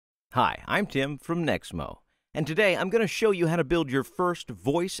Hi, I'm Tim from Nexmo, and today I'm going to show you how to build your first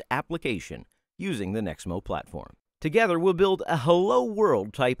voice application using the Nexmo platform. Together, we'll build a Hello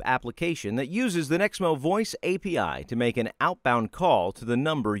World type application that uses the Nexmo Voice API to make an outbound call to the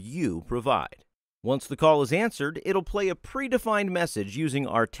number you provide. Once the call is answered, it'll play a predefined message using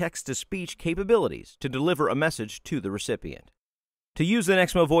our text-to-speech capabilities to deliver a message to the recipient. To use the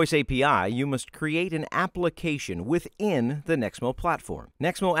Nexmo Voice API, you must create an application within the Nexmo platform.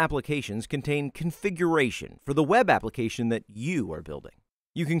 Nexmo applications contain configuration for the web application that you are building.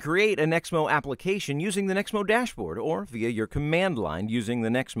 You can create a Nexmo application using the Nexmo dashboard or via your command line using the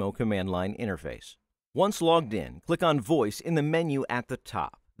Nexmo command line interface. Once logged in, click on Voice in the menu at the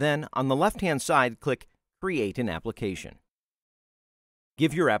top. Then, on the left-hand side, click Create an Application.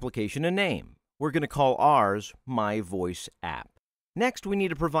 Give your application a name. We're going to call ours My Voice App. Next, we need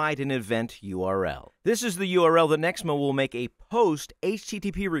to provide an event URL. This is the URL that Nexmo will make a post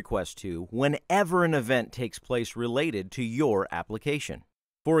HTTP request to whenever an event takes place related to your application.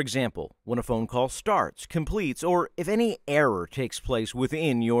 For example, when a phone call starts, completes, or if any error takes place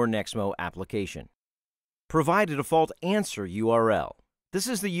within your Nexmo application. Provide a default answer URL. This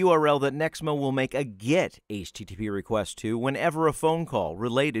is the URL that Nexmo will make a GET HTTP request to whenever a phone call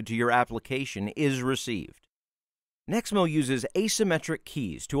related to your application is received. Nexmo uses asymmetric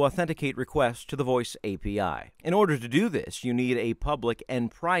keys to authenticate requests to the Voice API. In order to do this, you need a public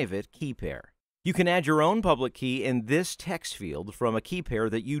and private key pair. You can add your own public key in this text field from a key pair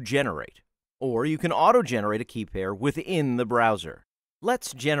that you generate, or you can auto-generate a key pair within the browser.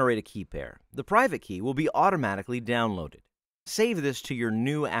 Let's generate a key pair. The private key will be automatically downloaded. Save this to your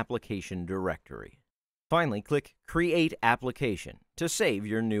new application directory. Finally, click Create Application to save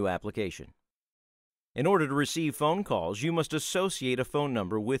your new application. In order to receive phone calls, you must associate a phone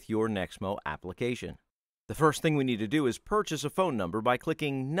number with your Nexmo application. The first thing we need to do is purchase a phone number by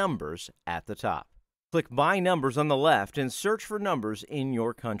clicking Numbers at the top. Click Buy Numbers on the left and search for numbers in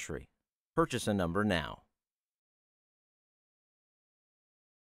your country. Purchase a number now.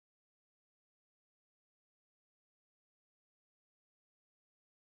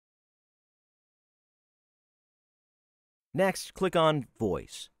 Next, click on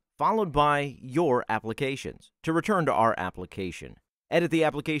Voice, followed by Your Applications, to return to our application. Edit the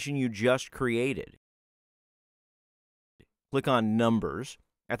application you just created. Click on Numbers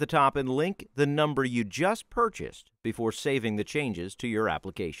at the top and link the number you just purchased before saving the changes to your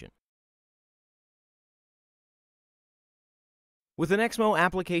application. With the Nexmo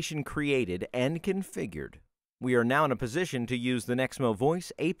application created and configured, we are now in a position to use the Nexmo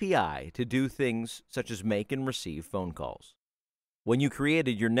Voice API to do things such as make and receive phone calls. When you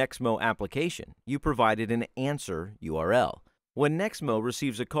created your Nexmo application, you provided an answer URL. When Nexmo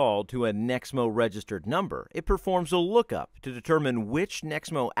receives a call to a Nexmo registered number, it performs a lookup to determine which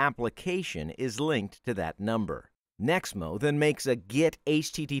Nexmo application is linked to that number. Nexmo then makes a GET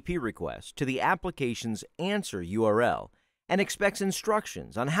HTTP request to the application's answer URL and expects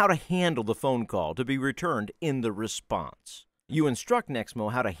instructions on how to handle the phone call to be returned in the response. You instruct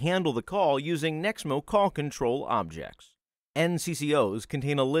Nexmo how to handle the call using Nexmo call control objects. NCCOs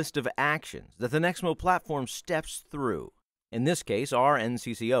contain a list of actions that the Nexmo platform steps through. In this case, our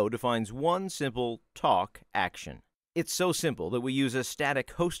NCCO defines one simple talk action. It's so simple that we use a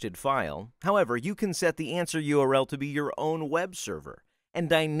static hosted file. However, you can set the answer URL to be your own web server and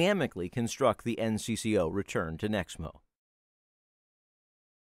dynamically construct the NCCO return to Nexmo.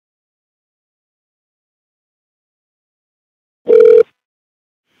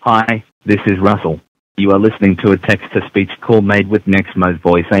 Hi, this is Russell. You are listening to a text-to-speech call made with Nexmo's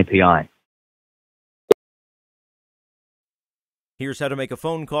Voice API. Here's how to make a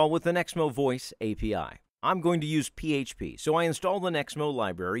phone call with the Nexmo Voice API. I'm going to use PHP, so I install the Nexmo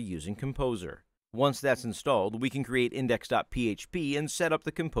library using Composer. Once that's installed, we can create index.php and set up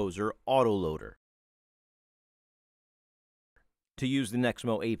the Composer autoloader. To use the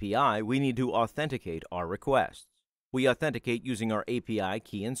Nexmo API, we need to authenticate our requests. We authenticate using our API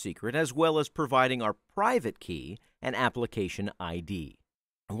key and secret, as well as providing our private key and application ID.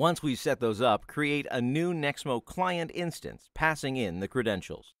 Once we set those up, create a new Nexmo client instance, passing in the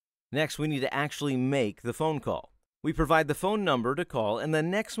credentials. Next, we need to actually make the phone call. We provide the phone number to call and the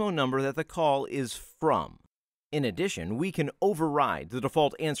Nexmo number that the call is from. In addition, we can override the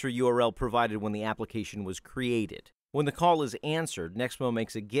default answer URL provided when the application was created. When the call is answered, Nexmo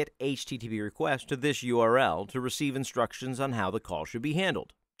makes a GET HTTP request to this URL to receive instructions on how the call should be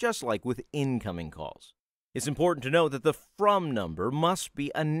handled, just like with incoming calls. It's important to note that the from number must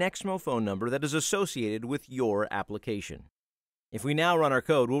be a Nexmo phone number that is associated with your application. If we now run our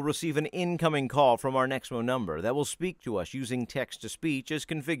code, we'll receive an incoming call from our Nexmo number that will speak to us using text-to-speech as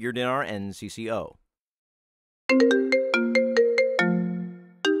configured in our NCCO.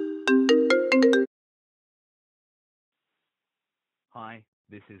 Hi,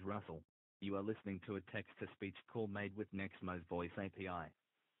 this is Russell. You are listening to a text-to-speech call made with Nexmo's Voice API.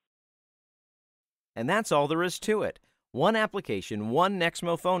 And that's all there is to it. One application, one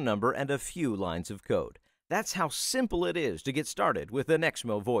Nexmo phone number, and a few lines of code. That's how simple it is to get started with the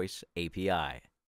Nexmo Voice API.